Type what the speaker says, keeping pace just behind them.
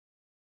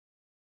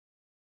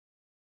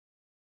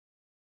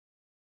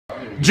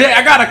Jay,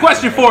 I got a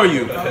question for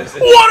you.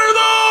 What are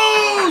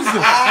those?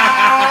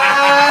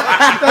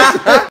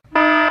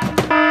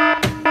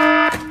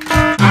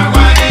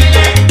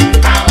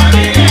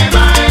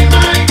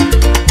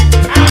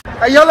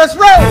 Hey, yo, let's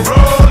roll.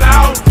 Roll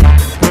out.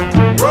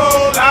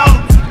 Roll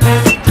out.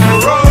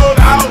 Roll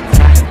out.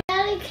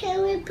 Daddy,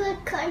 can we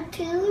put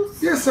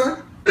cartoons? Yes,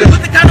 sir. Put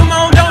the condom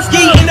on, don't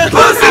ski in the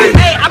pussy.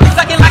 Hey, I be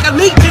sucking like a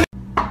leech.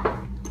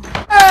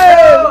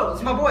 Hey!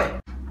 It's my boy.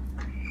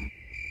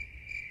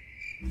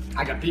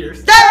 I got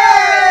pierced.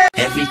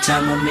 Every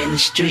time I'm in the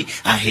street,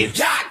 I hear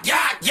yak,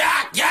 yak,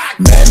 yak, yak.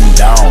 Man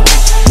down.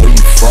 Where you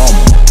from,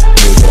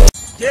 nigga?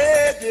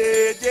 Yeah.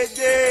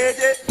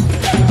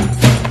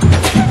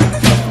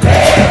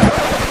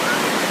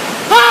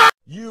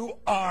 You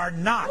are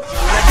not.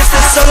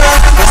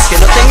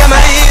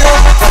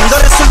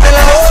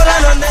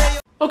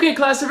 Okay,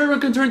 class, everyone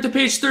can turn to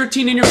page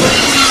 13 in your book.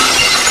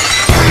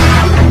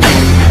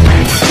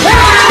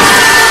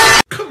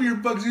 Come here,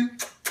 Bugsy.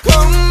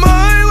 Come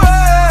my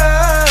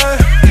way.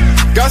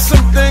 Got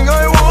something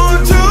I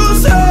want to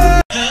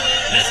say.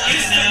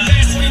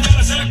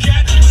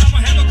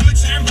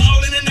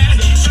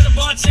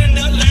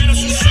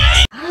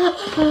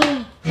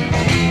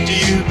 Do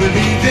you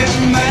believe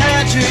in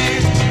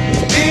magic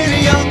in a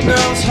young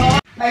girl's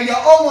heart? Hey, yo,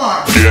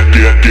 Omar.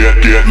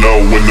 Get low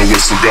when the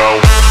whistle go.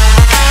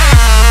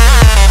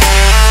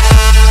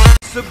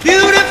 It's a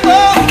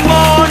beautiful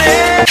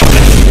morning.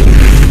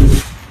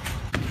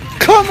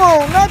 Come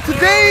on, not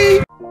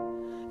today.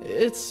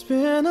 It's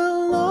been a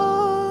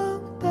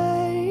long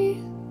day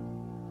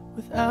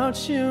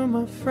without you,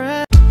 my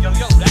friend. Yo,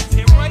 that's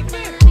him right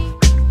there.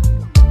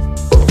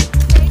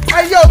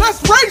 Hey, yo,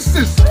 that's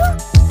racist.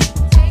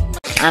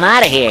 I'm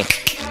out of here.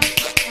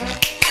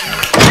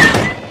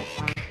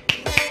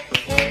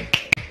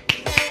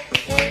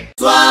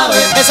 Suave,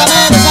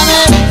 bésame, bésame,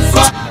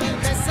 suave.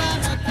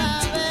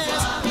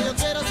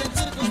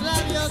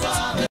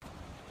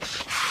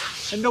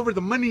 I know where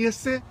the money is,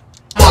 sir.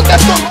 Oh,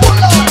 that's the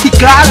moolah. He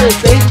got it,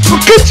 baby. We'll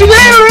get you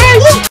there,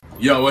 right?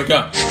 Yo, wake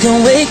up.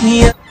 Don't wake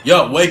me up,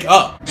 Yo, wake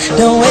up.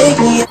 don't wake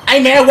me up, Hey,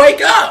 man,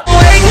 wake up.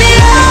 wake me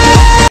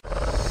up.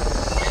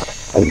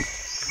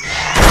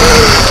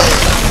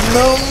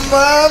 No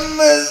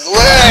mames,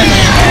 way.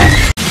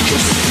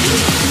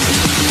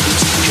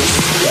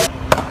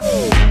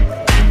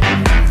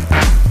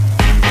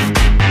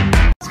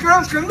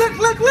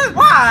 Look.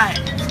 Why?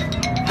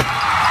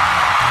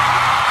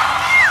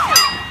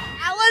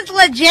 That was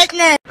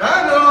legitness.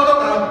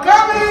 Donald, I'm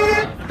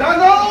coming.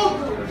 Donald.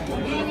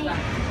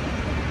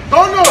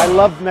 Donald. I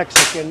love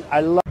Mexican.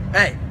 I love.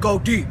 Hey, go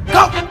deep.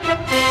 Go!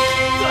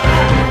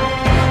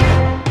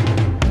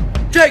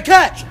 Jay,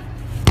 catch!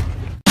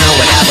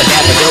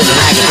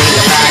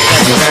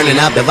 Turning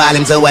up the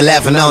volume to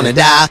 11 on the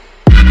dial.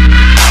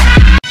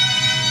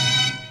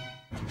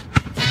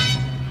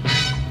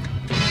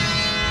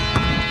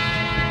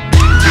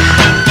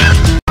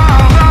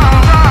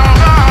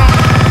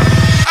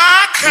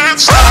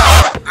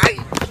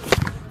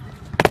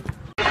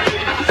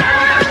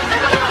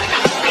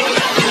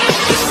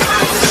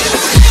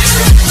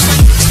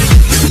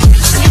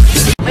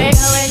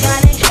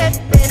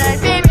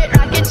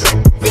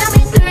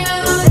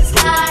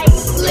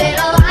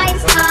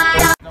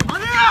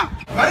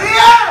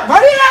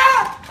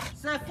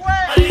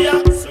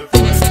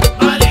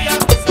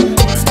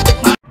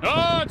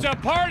 Oh, it's a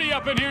party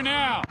up in here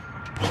now.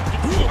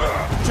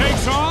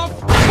 Takes off.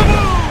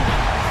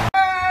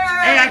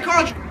 Hey, I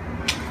called you.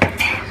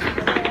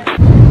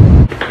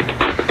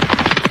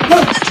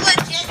 That's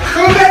legit.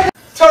 Come back.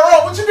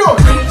 Tyrone, what you doing?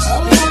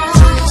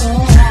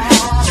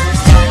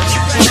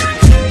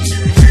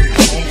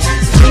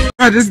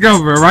 Alright, just go,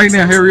 bro. Right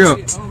now, hurry up.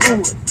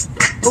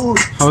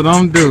 Hold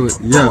on, do it.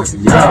 Yeah.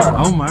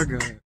 Oh my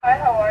god.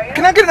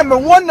 Can I get number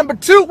 1, number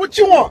 2? What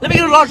you want? Let me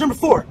get a large number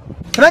 4.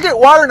 Can I get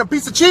water and a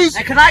piece of cheese?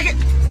 And can I get...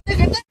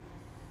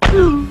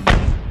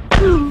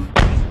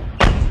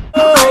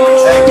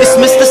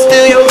 Dismiss the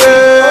steal your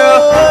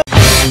girl.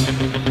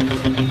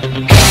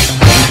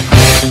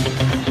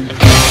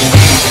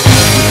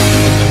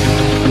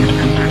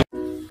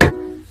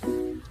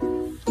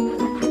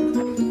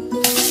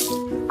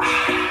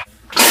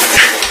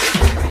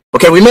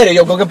 Okay, we made it.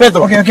 Yo, go get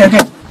Pedro. Okay. I'm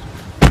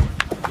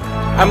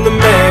the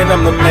man.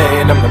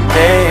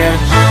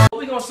 What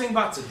we gonna sing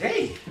about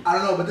today? I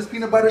don't know, but this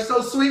peanut butter is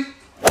so sweet.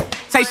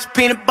 Taste your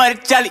peanut butter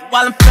jelly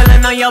while I'm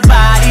feeling on your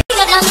body.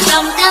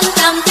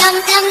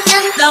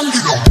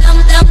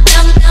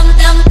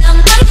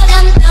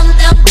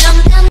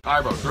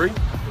 Alright, bro. 3,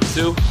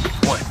 2,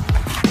 1.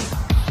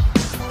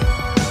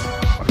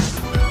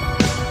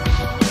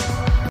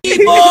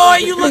 Boy,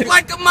 you look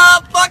like a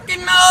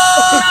motherfucking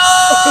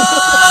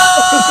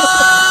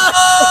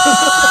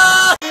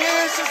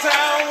This is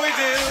how we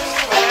do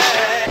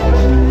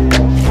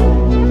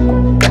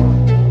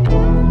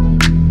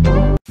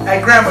it.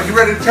 Hey, Grandma, you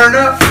ready to turn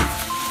up?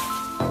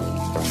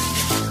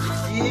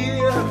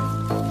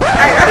 Yeah.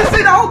 Hey, I didn't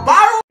see the whole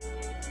bottle.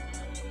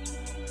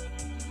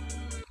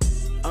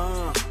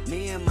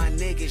 Me and my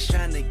niggas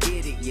tryna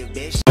get it, you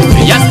bitch.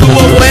 Ya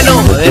estuvo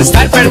bueno,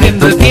 estar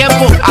perdiendo el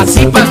tiempo,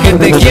 así pa' que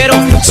te quiero,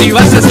 si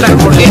vas a estar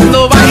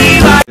corriendo,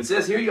 bye. It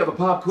says here you have a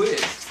pop quiz.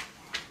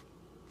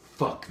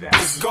 Fuck that.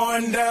 It's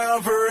going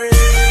down for real.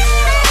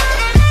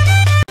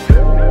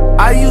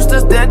 I used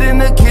to stand in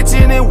the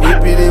kitchen and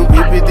whip it and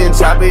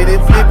chop it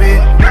and flip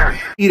it.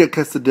 Eat a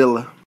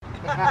quesadilla.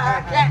 What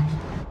happened?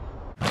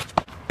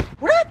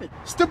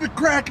 Stupid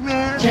crack,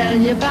 man. Tell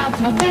you about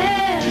my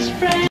best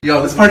friend.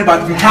 Yo, this party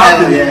about to be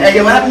popping. Hey,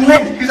 yo, what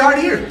happened? He's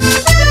already here.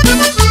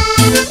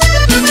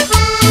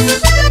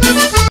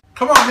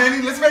 Come on,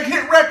 Manny, let's make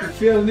hit record.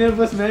 Feel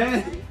nervous,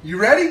 man. You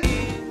ready?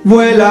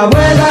 Vuela,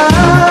 vuela.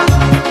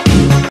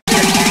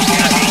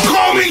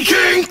 Call me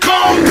King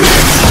Kong.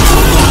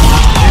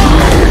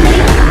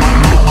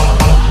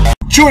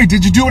 Joey,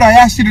 did you do what I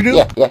asked you to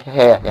do?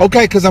 Yeah.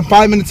 Okay, because I'm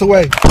 5 minutes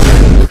away.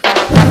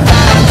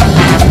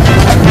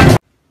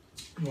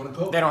 You want to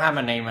go? They don't have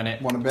a name in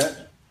it. Want to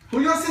bet?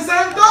 Julio Cesar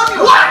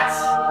Antonio! What?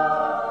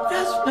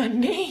 That's my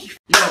name.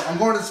 Yo, I'm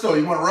going to the store.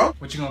 You want to roll?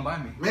 What you gonna buy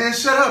me? Man,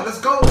 shut up. Let's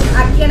go.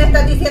 ¿A quién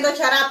estás diciendo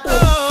shut up tú?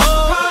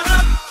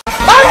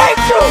 I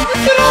hate you!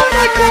 Get out of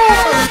my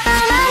car!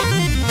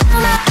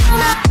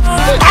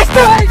 I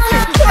still hate you!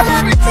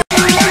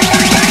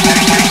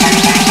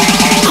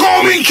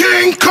 Call me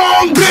King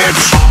Kong,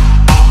 bitch.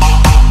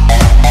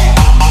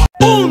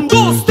 1,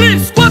 2, 3,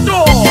 4.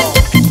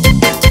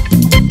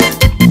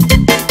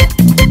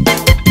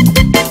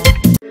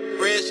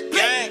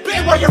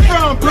 Hey, where you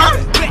from, bro?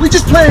 We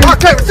just playing.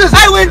 Okay,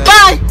 I went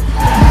by!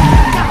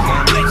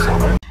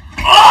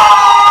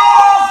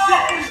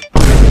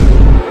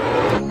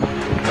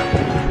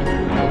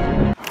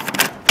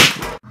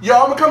 Yo,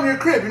 I'm gonna come to your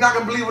crib. You're not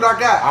gonna believe what I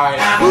got. Alright.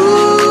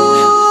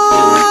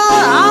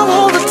 I'm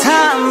all the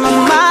time of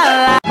my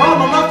life.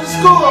 Mom, I'm off to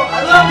school.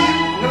 I love you.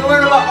 I'm gonna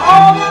learn about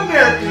all the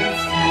Americans.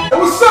 Hey,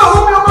 what's up,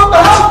 homie? I'm at the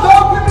house,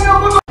 dog. Pick me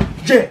up.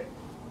 Yeah.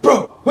 Bro,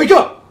 wake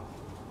up.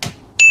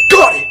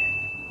 Got it.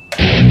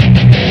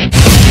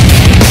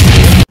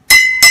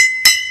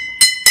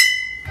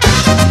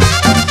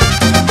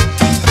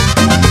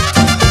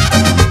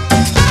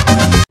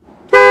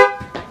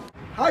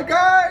 Hi,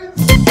 guys.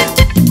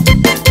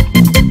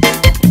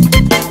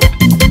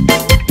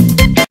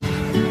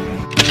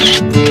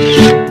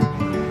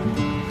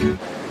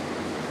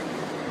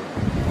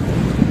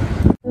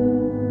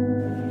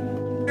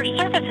 Your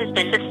service has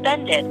been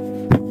suspended.